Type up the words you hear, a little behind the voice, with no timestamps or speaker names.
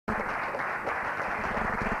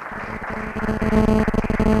Thank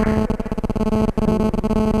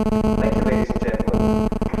you, ladies and gentlemen.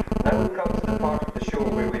 Now we've come to the part of the show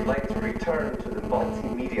where we'd like to return to the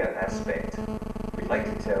multimedia aspect. We'd like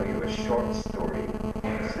to tell you a short story.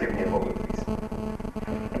 Just give me a moment, please.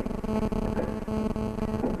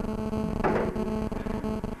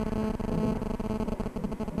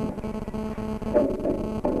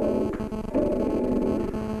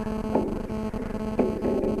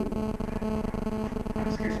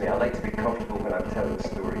 Excuse me, I like to be comfortable when I'm telling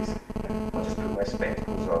stories. I'll just put my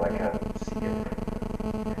spectacles on, I can't see it.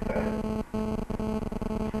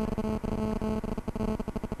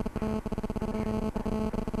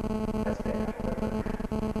 That's better.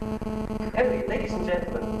 Anyway, ladies and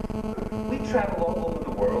gentlemen, we travel all over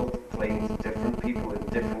the world, playing to different people in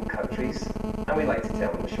different countries, and we like to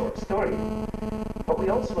tell them a short story. But we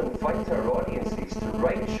also invite our audiences to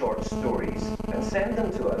write short stories and send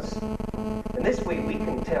them to us. In this way, we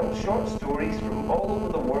can tell short stories from all over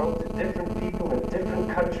the world to different people in different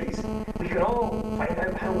countries. We can all find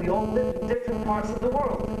out how we all live in different parts of the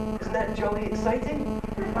world. Isn't that jolly exciting?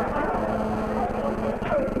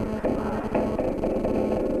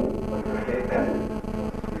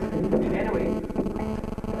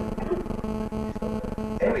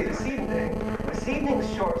 Anyway, this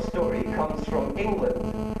evening's short story comes from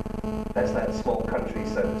England. That's that small country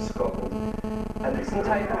south of Scotland. And it's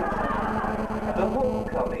entitled The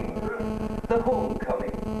Homecoming. The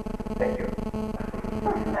Homecoming. Thank you.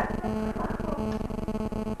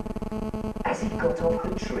 As he got off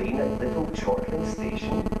the train at Little Chortling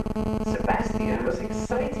Station, Sebastian was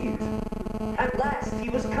excited. At last he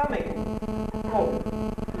was coming home.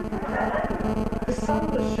 The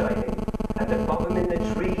sun was shining, and above him in the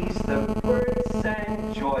trees the birds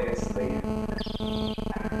sang joyously.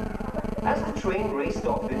 As the train raced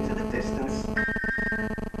off into the distance,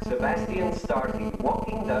 Sebastian started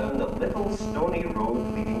walking down the little stony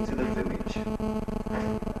road leading to the village.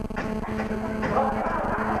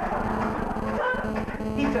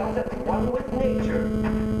 He felt at one with nature.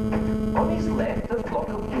 On his left, a flock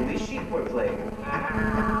of woolly sheep were playing.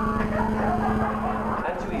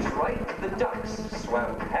 And to his right, the ducks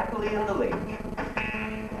swam happily in the lake.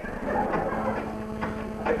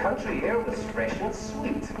 The country air was fresh and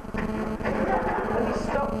sweet. And he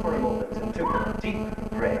stopped for a moment and took a deep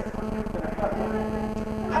breath.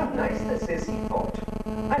 How nice this is, he thought.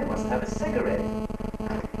 I must have a cigarette.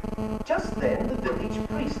 Just then, the village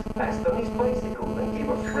priest passed on his bicycle and gave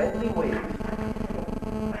a friendly wave.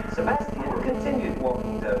 Sebastian continued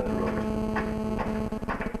walking down the road.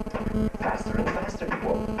 Faster and faster he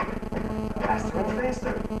walked. Faster and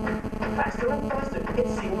faster. Faster and faster. It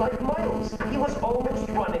seemed like miles. He was almost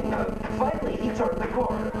running now. Finally, he turned the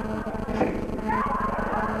corner.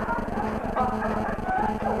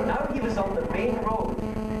 Now he was on the main road.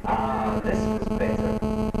 Ah, this was better.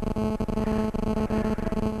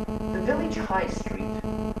 The village high street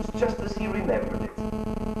was just as he remembered it.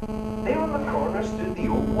 There on the corner stood the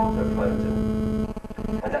old water fountain.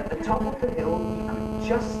 And at the top of the hill, he could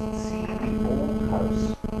just see the old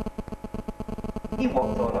house. He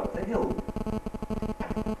walked on up the hill.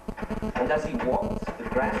 And as he walked, the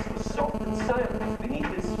grass was soft and silent beneath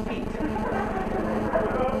his feet.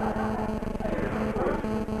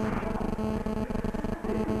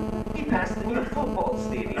 He passed the new football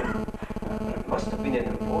stadium. It must have been an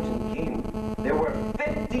important game. There were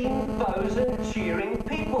 15,000 cheering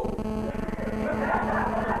people.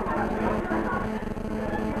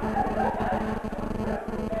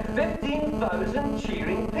 15,000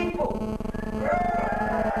 cheering people.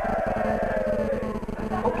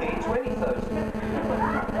 Okay, 20,000.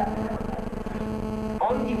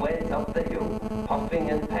 On he went up the hill, puffing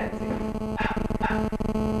and panting.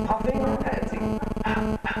 Puffing and panting.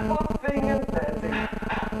 Puffing and panting.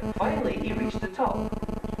 Finally, he reached the top.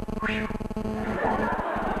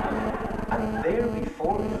 And there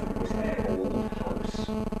before him was the old house.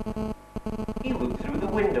 He looked through the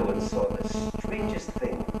window and saw the strangest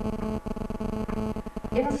thing.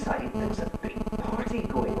 Inside, there was a big party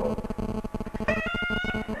going on.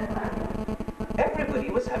 Everybody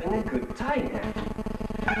was having a good time.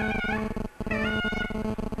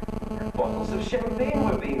 Bottles of champagne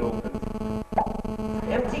were being opened.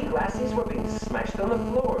 Empty glasses were being smashed on the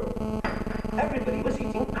floor. Everybody was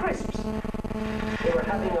eating crisps. They were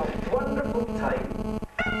having a wonderful time.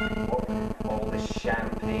 All the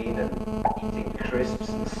champagne and eating crisps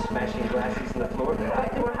and smashing glasses on the floor. In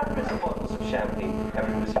fact, there were hundreds of bottles of champagne.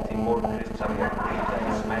 Everyone was eating more crisps, having a great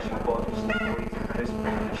time, smashing bottles on the floor, eating crisps,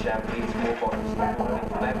 champagnes, more bottles on the floor, having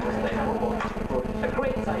fabulous time, more bottles on the floor. A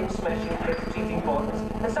great time smashing crisps, eating bottles,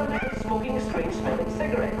 and somebody was smoking a strange smelling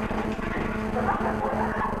cigarette.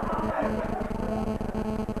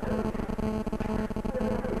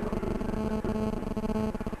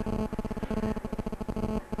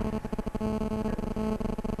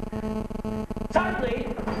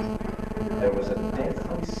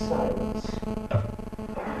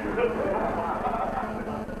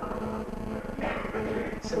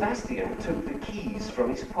 from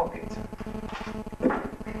his pocket.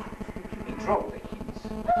 He dropped the keys.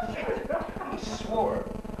 He swore.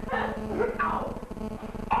 Ow!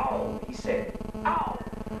 Ow! He said. Ow!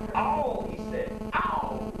 Ow! He said.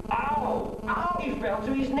 Ow! Ow! Ow! He fell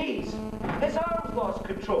to his knees. His arms lost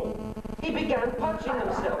control. He began punching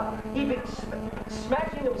himself. He began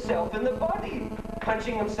smashing himself in the body.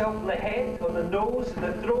 Punching himself in the head, on the nose, in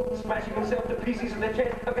the throat, smashing himself to pieces in the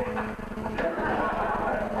chest.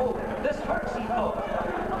 Oh, this hurts, he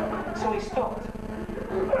thought. So he stopped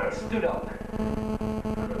and stood up.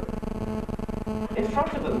 In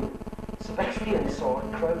front of him, Sebastian saw a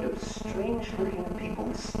crowd of strange-looking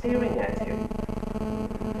people staring at him.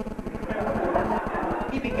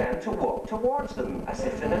 He began to walk towards them as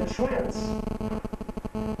if in a trance.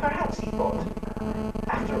 Perhaps, he thought,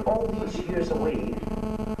 after all these years away,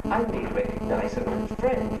 I may recognize an old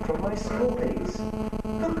friend from my school days.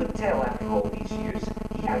 Who could tell after all these years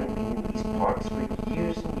he hadn't been in these parks for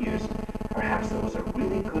years and years? Perhaps there was a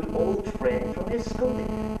really good old friend from his school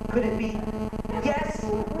days. Could it be? Yes!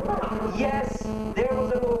 Yes! There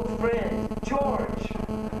was an old friend, George!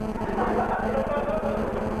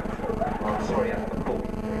 Oh, sorry, I have a cold.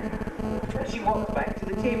 She walked back to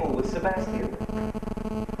the table with Sebastian.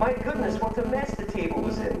 My goodness, what a mess the table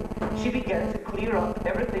was in. She began to clear up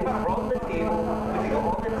everything from the table, putting it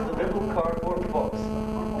all into the little cardboard box.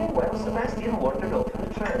 Meanwhile, Sebastian wandered off in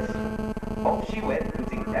a trance. Off she went,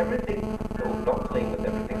 putting everything, no, not playing with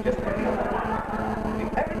everything, just putting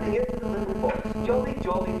everything into the little box. Jolly,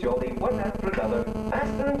 jolly, jolly, one after another,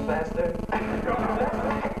 faster and faster, faster.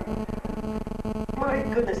 My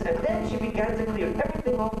goodness, and then she began to clear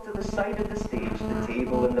everything off to the side of the stage, the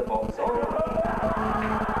table and the box, all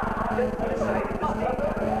just to the side of the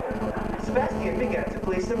stage. Sebastian began to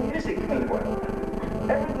play some music meanwhile.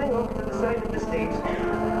 Everything off to the side of the stage,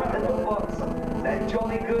 little box, that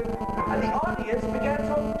jolly good, and the audience began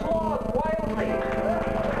to applaud wildly.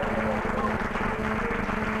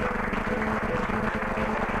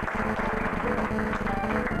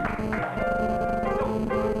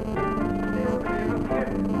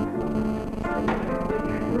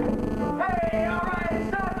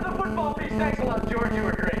 Thanks a lot, George. You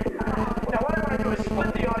were great. Now, what I want to do is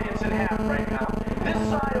split the audience in half right now. This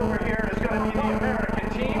side over here is going to be the American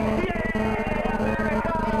team. Yay,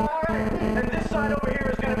 America! All right. And this side over here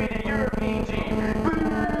is going to be the European team.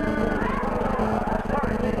 All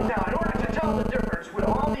right. Now, in order to tell the difference, would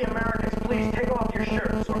all the Americans please take off your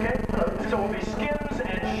shirts, okay? So it will be skins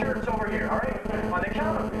and shirts over here, all right? On the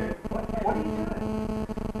count of... What are you doing?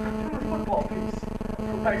 I'm doing a football piece.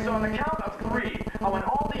 All right, so on the count of 3, I want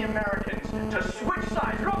all the Americans to switch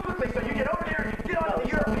sides real quickly. So you get over here, get on the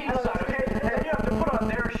European side, okay? And then you have to put on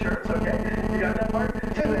their shirts, okay? You got that part?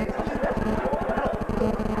 Too late.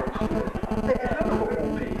 There's another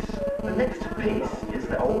football piece. The next piece is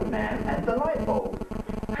the old man and the light bulb.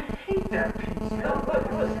 I hate that piece, man.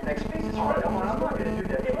 Look, Next piece is right. Come on, I'm not going to do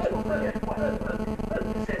that.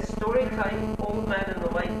 it says story time, old man and the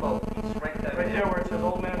light bulb piece, right there. Right there where it says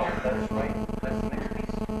old man. That's right. That's the next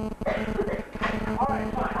piece. All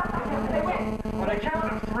right, fine. Hey, wait. On a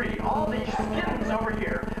count of 3, all these skins over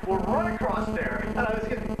here will run across there.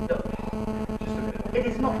 Excuse me. Look, just a minute. It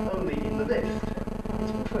is not only in the list.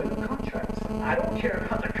 It's also in the contract. I don't care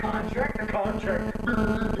about the contract. The contract.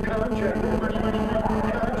 The contract. Excuse me.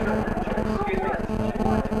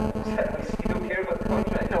 You don't care about the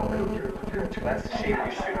contract? No, I don't care about the contract. That's a shame.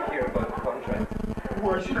 You should care about the contract.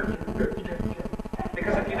 Why should I?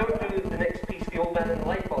 Because if you don't do the next piece, the old man and the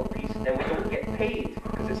light bulb piece, then we don't get paid.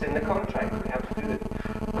 Because it's in the contract. We have to do it.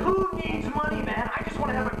 Who needs money, man? I just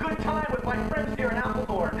want to have a good time with my friends here in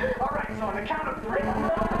Appeldorn. All right, so on the count of 3,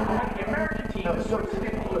 the American team. No, so just a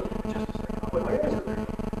second.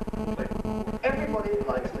 Everybody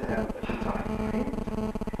likes to have a good time.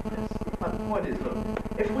 Yes. But the point is, look,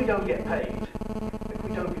 if we don't get paid, if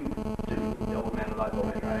we don't do the old man and light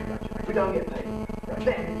bulb, if we don't get paid,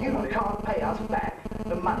 then you can't pay us back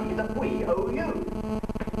the money that we owe you.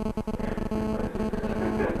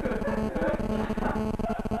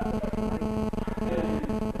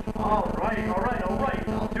 All right.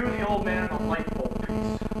 I'll do the old man and the light bulb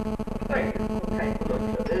piece. Okay, look,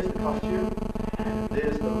 there's the costume, and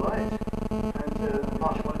there's the light, and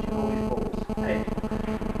Marsh, why don't you hold these balls? Hey.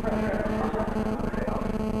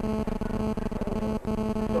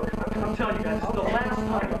 Look, I'm telling you guys, this is the last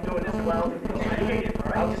time I'm doing this well. I hate it, all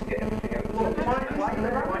right? I'll just get everything out.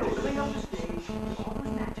 Why don't you clean up the stage? All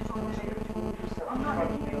those matches on the table. I'm not